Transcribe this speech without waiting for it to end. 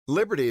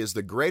Liberty is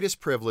the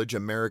greatest privilege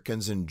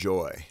Americans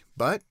enjoy,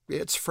 but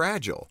it's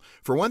fragile.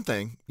 For one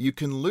thing, you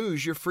can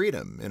lose your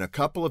freedom in a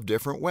couple of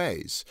different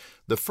ways.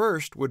 The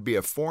first would be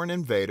a foreign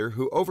invader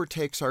who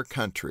overtakes our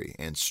country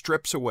and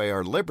strips away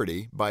our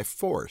liberty by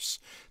force.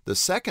 The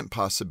second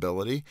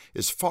possibility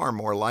is far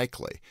more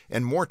likely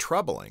and more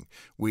troubling.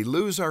 We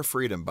lose our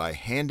freedom by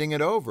handing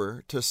it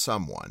over to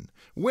someone,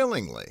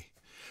 willingly.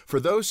 For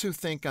those who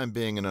think I'm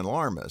being an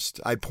alarmist,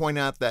 I'd point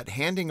out that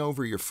handing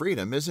over your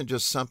freedom isn't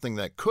just something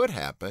that could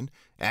happen.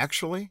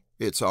 Actually,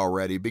 it's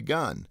already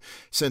begun.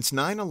 Since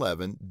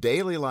 9/11,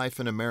 daily life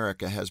in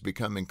America has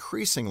become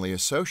increasingly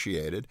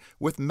associated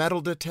with metal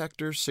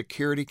detectors,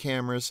 security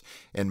cameras,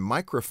 and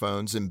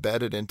microphones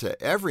embedded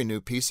into every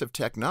new piece of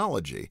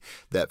technology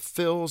that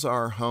fills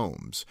our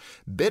homes.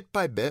 Bit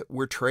by bit,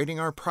 we're trading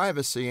our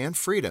privacy and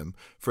freedom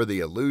for the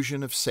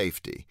illusion of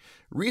safety.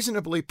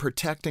 Reasonably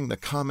protecting the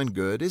common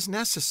good is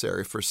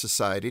necessary for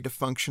society to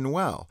function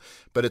well,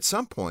 but at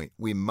some point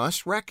we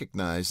must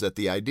recognize that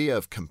the idea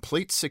of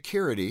complete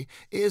security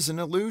is an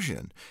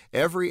illusion.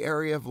 Every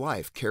area of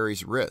life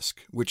carries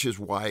risk, which is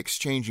why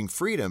exchanging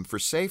freedom for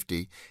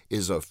safety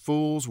is a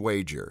fool's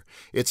wager.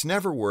 It's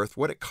never worth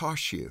what it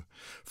costs you.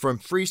 From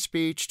free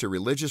speech to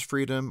religious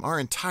freedom, our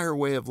entire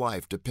way of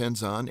life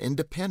depends on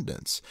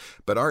independence.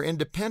 But our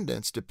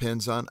independence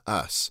depends on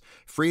us.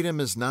 Freedom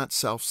is not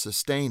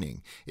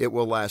self-sustaining. It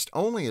will last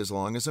only as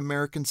long as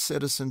American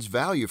citizens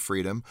value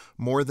freedom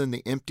more than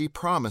the empty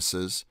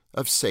promises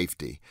of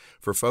safety.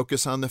 For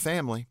Focus on the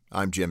Family,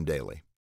 I'm Jim Daly.